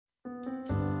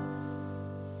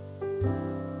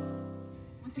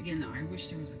Once again, though, I wish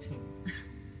there was a toe.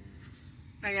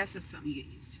 But I guess that's something you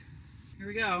get used to. Here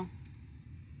we go.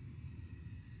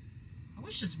 I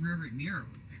wish this rear mirror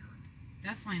was bigger.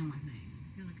 That's my only thing.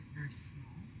 I feel like it's very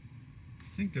small. I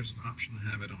think there's an option to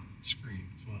have it on the screen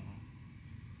as well.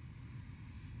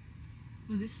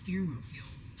 Ooh, this steering wheel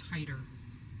feels tighter.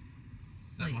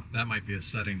 That might be a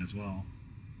setting as well.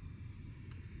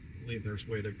 I believe there's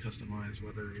a way to customize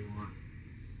whether you want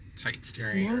tight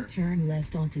steering. Now turn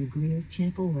left onto Greers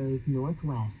Chapel Road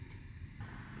Northwest.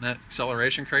 Isn't that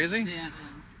acceleration crazy? Yeah, it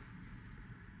is.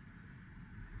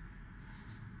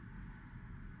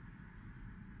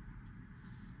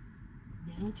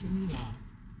 Now turn left.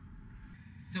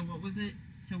 So what was it?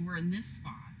 So we're in this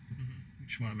spot. You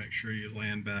just want to make sure you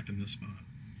land back in this spot.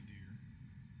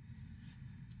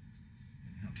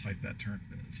 And how tight that turn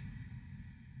is.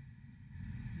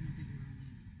 I don't think we're in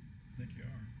this. I think you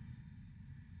are.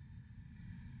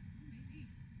 Maybe.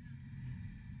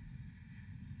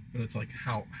 But it's like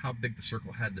how big the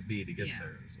circle had to be to get Yeah.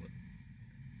 there. Is what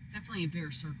Definitely a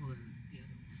bigger circle than the other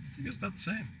one. I think it's about the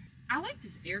same. I like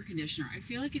this air conditioner. I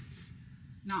feel like it's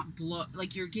not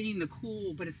like you're getting the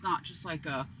cool, but it's not just like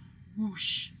a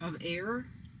whoosh of air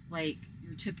like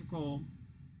your typical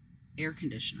air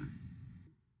conditioner.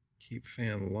 Keep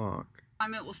fan lock.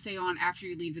 Climate will stay on after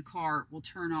you leave the car. Will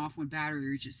turn off when battery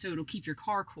reaches, so it'll keep your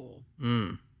car cool.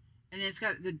 And then it's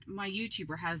got my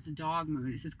YouTuber has the dog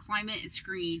mode. It says climate and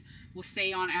screen will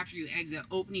stay on after you exit.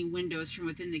 Opening windows from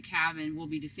within the cabin will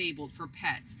be disabled for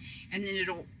pets. And then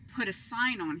it'll put a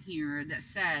sign on here that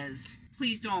says,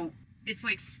 please don't, it's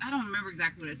like, I don't remember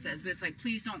exactly what it says, but it's like,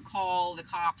 please don't call the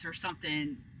cops or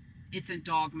something. It's in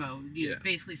dog mode. You're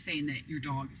basically saying that your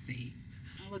dog is safe.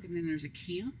 Oh, look, and then there's a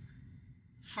camp.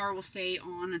 Car will stay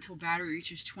on until battery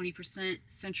reaches 20%.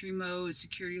 Sentry mode,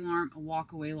 security alarm, a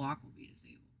walk-away lock will be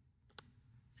disabled.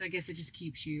 So I guess it just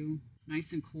keeps you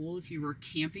nice and cool if you were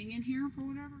camping in here for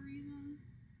whatever reason.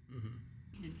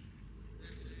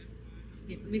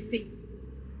 Yeah, let me see.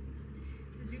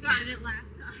 You got it last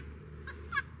time.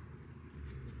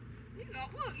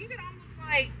 Look, you can almost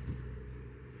like,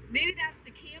 maybe that's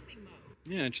the camping mode.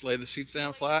 Yeah, just lay the seats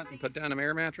down flat and put down an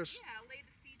air mattress. Yeah, lay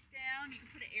the seats down. You can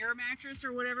put an air mattress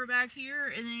or whatever back here,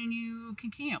 and then you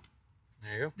can camp.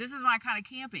 There you go. This is my kind of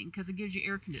camping because it gives you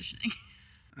air conditioning.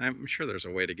 I'm sure there's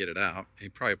a way to get it out. You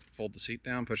probably fold the seat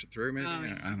down, push it through, maybe. Oh,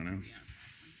 yeah. I don't know.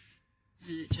 Yeah.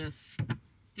 And it just,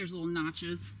 there's little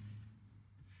notches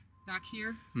back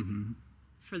here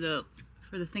for the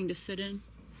thing to sit in.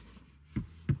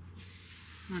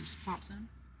 And it just pops in.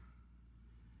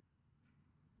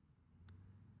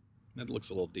 That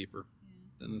looks a little deeper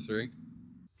than the 3.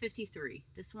 53.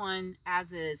 This one,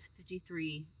 as is,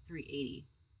 53,380.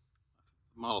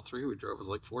 Model 3 we drove was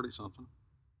like 40 something.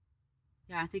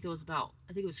 Yeah, I think it was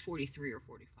 43 or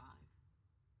 45.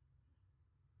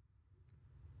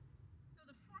 So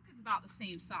the front is about the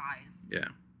same size. Yeah.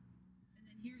 And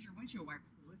then here's your windshield wiper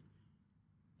fluid.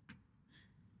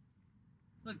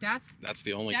 Look, that's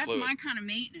the only that's fluid. my kind of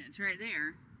maintenance right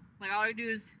there. Like all I do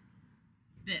is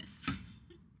this.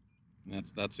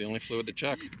 That's the only fluid to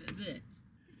check. That's it.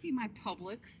 You see my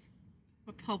Publix.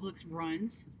 What Publix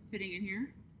runs fitting in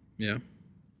here. Yeah.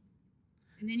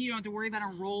 And then you don't have to worry about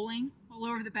them rolling all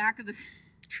over the back of the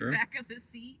back of the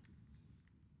seat.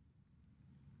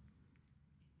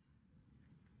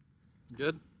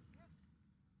 Good.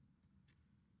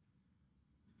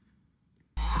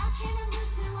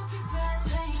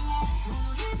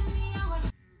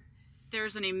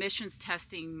 There's an emissions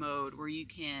testing mode where you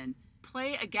can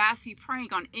play a gassy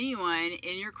prank on anyone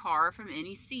in your car from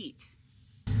any seat.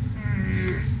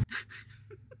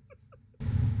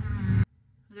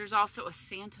 There's also a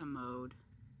Santa mode.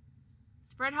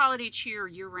 Spread holiday cheer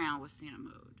year-round with Santa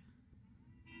mode.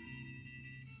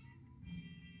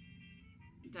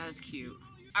 That is cute.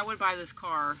 I would buy this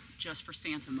car just for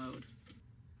Santa mode.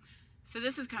 So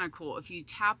this is kind of cool. If you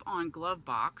tap on glove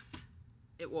box,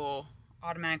 it will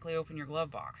automatically open your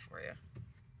glove box for you.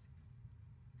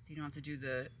 So you don't have to do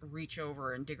the reach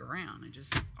over and dig around. It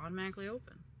just automatically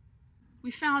opens. We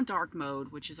found dark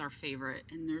mode, which is our favorite,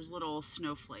 and there's little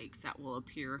snowflakes that will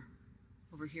appear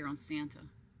over here on Santa,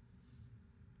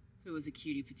 who is a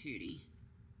cutie patootie.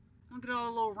 Look at all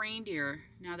the little reindeer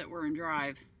now that we're in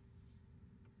drive.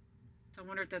 So I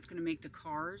wonder if that's going to make the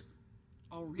cars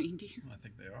all reindeer. Well, I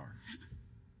think they are.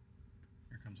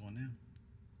 Here comes one now.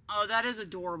 Oh, that is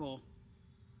adorable.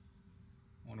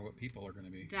 I wonder what people are going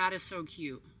to be. That is so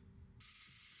cute.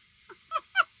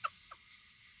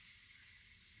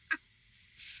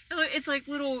 It's like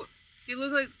little, they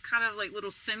look like kind of like little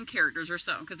sim characters or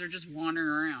something because they're just wandering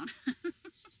around.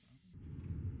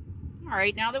 All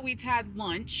right, now that we've had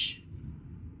lunch,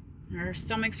 Our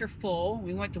stomachs are full.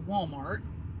 We went to Walmart.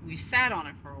 We've sat on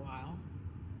it for a while.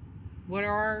 What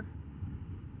are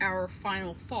our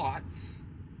final thoughts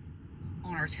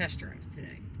on our test drives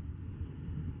today?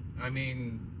 I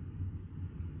mean,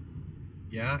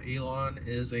 yeah, Elon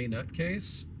is a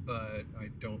nutcase, but I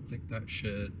don't think that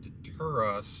should deter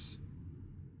us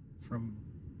from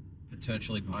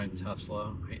potentially buying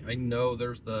Tesla. I know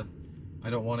there's the I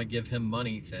don't want to give him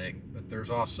money thing, but there's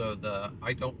also the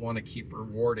I don't want to keep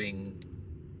rewarding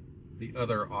the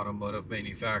other automotive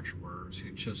manufacturers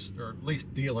who just, or at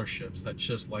least dealerships that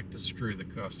just like to screw the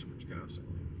customers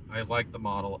constantly. I like the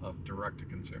model of direct to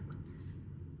consumer.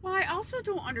 Well, I also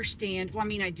don't understand. Well, I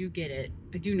mean, I do get it.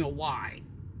 I do know why.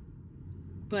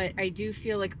 But I do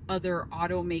feel like other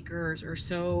automakers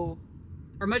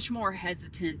are much more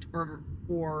hesitant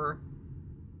or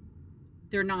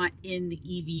they're not in the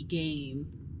EV game,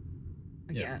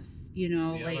 I guess. You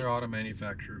know, the like other auto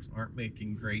manufacturers aren't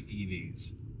making great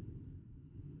EVs.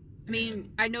 I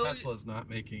mean, I know Tesla's not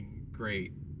making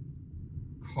great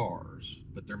cars,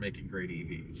 but they're making great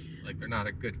EVs. Like, they're not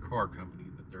a good car company,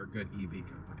 but they're a good EV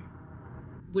company.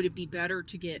 Would it be better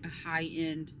to get a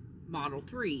high-end Model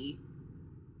 3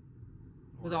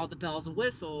 with all the bells and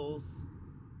whistles,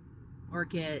 or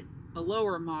get a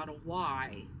lower Model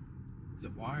Y? Is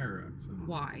it Y or X?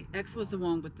 Y. X was the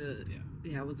one with the,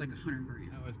 it was like $100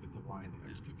 grand. I always get the Y and the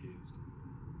X confused.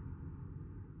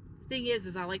 The thing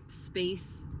is I like the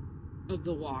space of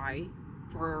the Y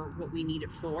for what we need it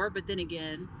for, but then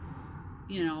again,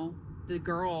 you know, the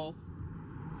girl,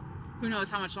 who knows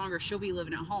how much longer she'll be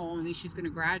living at home. I mean, she's going to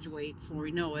graduate before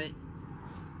we know it.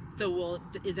 So,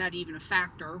 is that even a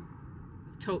factor?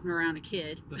 Toting around a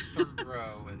kid. The third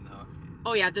row in the...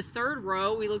 Oh yeah, the third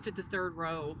row. We looked at the third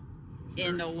row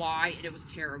in the Y, and it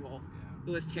was terrible.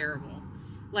 Yeah. It was terrible.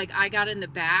 Like, I got in the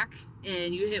back,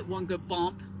 and you hit one good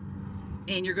bump,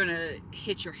 and you're gonna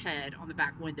hit your head on the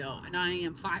back window. And I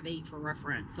am 5'8" for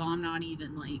reference, so I'm not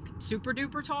even like super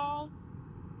duper tall,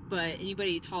 but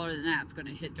anybody taller than that's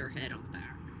gonna hit their head on the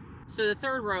back. So the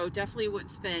third row definitely wouldn't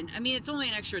spend. I mean, it's only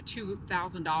an extra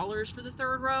 $2,000 for the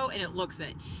third row, and it looks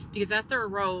it, because that third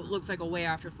row looks like a way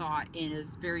afterthought and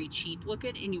is very cheap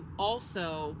looking, and you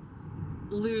also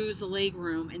lose the leg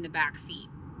room in the back seat.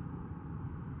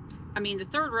 I mean, the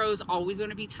third row is always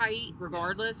going to be tight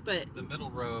regardless, but the middle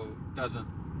row doesn't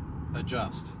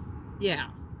adjust. Yeah.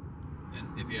 And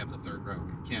if you have the third row,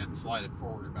 you can't slide it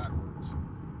forward or backwards.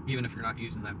 Even if you're not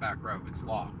using that back row, it's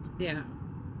locked. Yeah.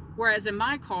 Whereas in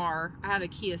my car, I have a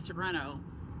Kia Sorento.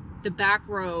 The back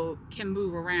row can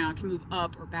move around, can move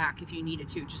up or back if you need it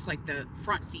to, just like the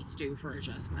front seats do for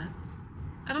adjustment.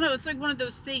 I don't know, it's like one of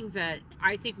those things that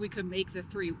I think we could make the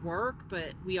three work,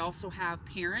 but we also have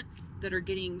parents that are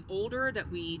getting older that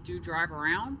we do drive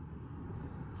around.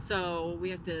 So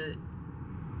we have to,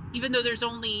 even though there's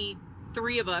only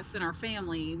 3 of us in our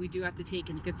family, we do have to take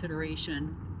into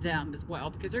consideration them as well,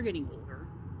 because they're getting older.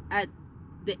 At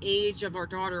the age of our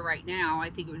daughter right now, I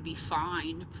think it would be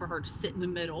fine for her to sit in the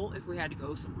middle if we had to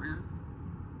go somewhere.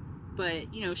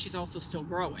 But, you know, she's also still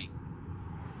growing.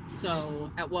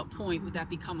 So at what point would that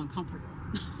become uncomfortable?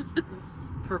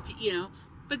 You know,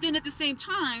 but then at the same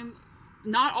time,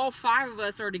 not all 5 of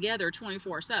us are together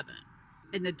 24/7.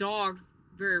 And the dog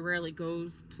very rarely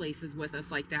goes places with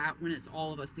us like that when it's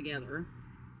all of us together.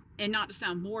 And not to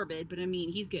sound morbid, but I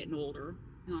mean, he's getting older.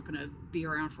 He's not going to be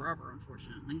around forever,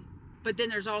 unfortunately. But then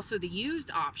there's also the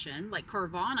used option. Like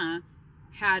Carvana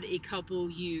had a couple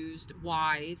used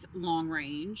Ys long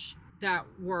range that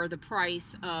were the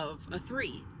price of a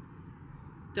 3.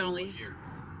 That only, what year?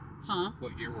 Huh?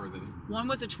 What year were they? One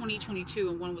was a 2022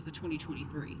 and one was a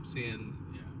 2023. Seeing,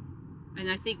 yeah.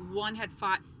 And I think one had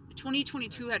the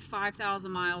 2022 had 5,000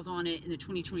 miles on it, and the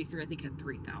 2023 I think had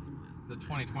 3,000 miles. The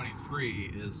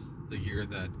 2023 is the year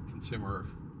that Consumer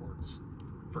Reports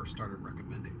first started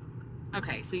recommending them.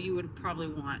 Okay, so you would probably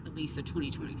want at least a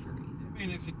 2023. I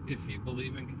mean, if you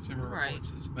believe in Consumer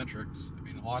Reports' metrics, I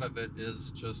mean, a lot of it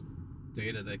is just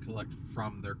data they collect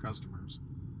from their customers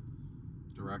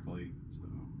directly. So,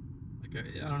 like,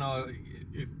 I don't know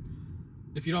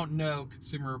if you don't know,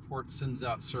 Consumer Reports sends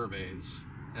out surveys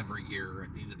every year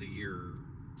at the end of the year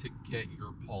to get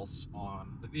your pulse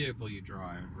on the vehicle you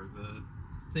drive or the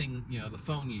thing, you know, the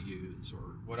phone you use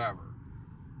or whatever.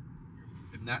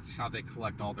 And that's how they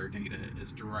collect all their data,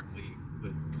 is directly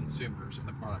with consumers and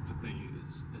the products that they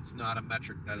use. It's not a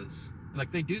metric that is,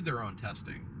 like, they do their own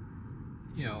testing,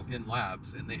 you know, in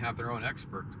labs, and they have their own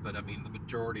experts, but I mean, the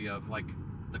majority of, like,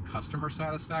 the customer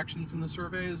satisfactions in the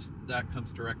surveys, that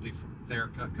comes directly from their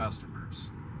customers.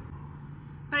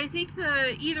 But I think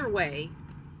either way,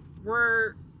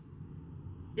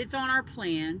 it's on our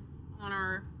plan, on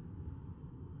our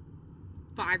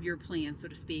 5-year plan, so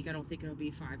to speak. I don't think it'll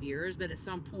be 5 years, but at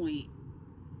some point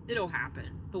it'll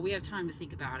happen. But we have time to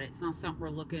think about it. It's not something we're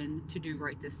looking to do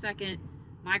right this second.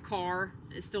 My car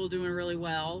is still doing really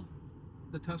well.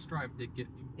 The test drive did get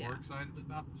you more excited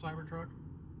about the Cybertruck?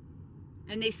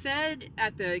 And they said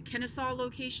at the Kennesaw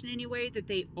location anyway that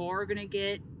they are going to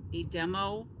get a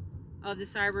demo of the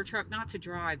Cybertruck. Not to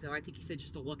drive, though. I think he said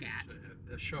just to look at.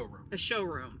 A showroom. A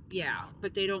showroom, yeah.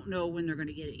 But they don't know when they're going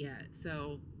to get it yet.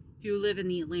 So if you live in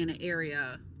the Atlanta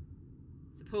area,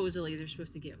 supposedly they're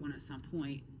supposed to get one at some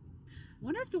point. I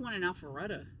wonder if the one in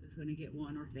Alpharetta is going to get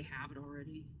one, or if they have it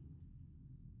already.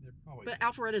 They're probably. But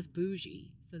Alpharetta's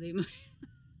bougie, so they might.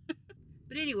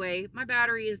 But anyway, my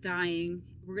battery is dying.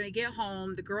 We're going to get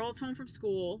home. The girl's home from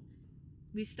school.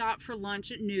 We stopped for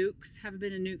lunch at Nuke's. Haven't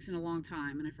been to Nuke's in a long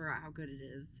time, and I forgot how good it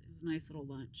is. It was a nice little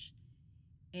lunch.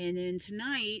 And then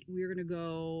tonight, we're going to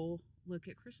go look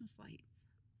at Christmas lights.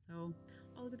 So,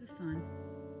 I'll look at the sun.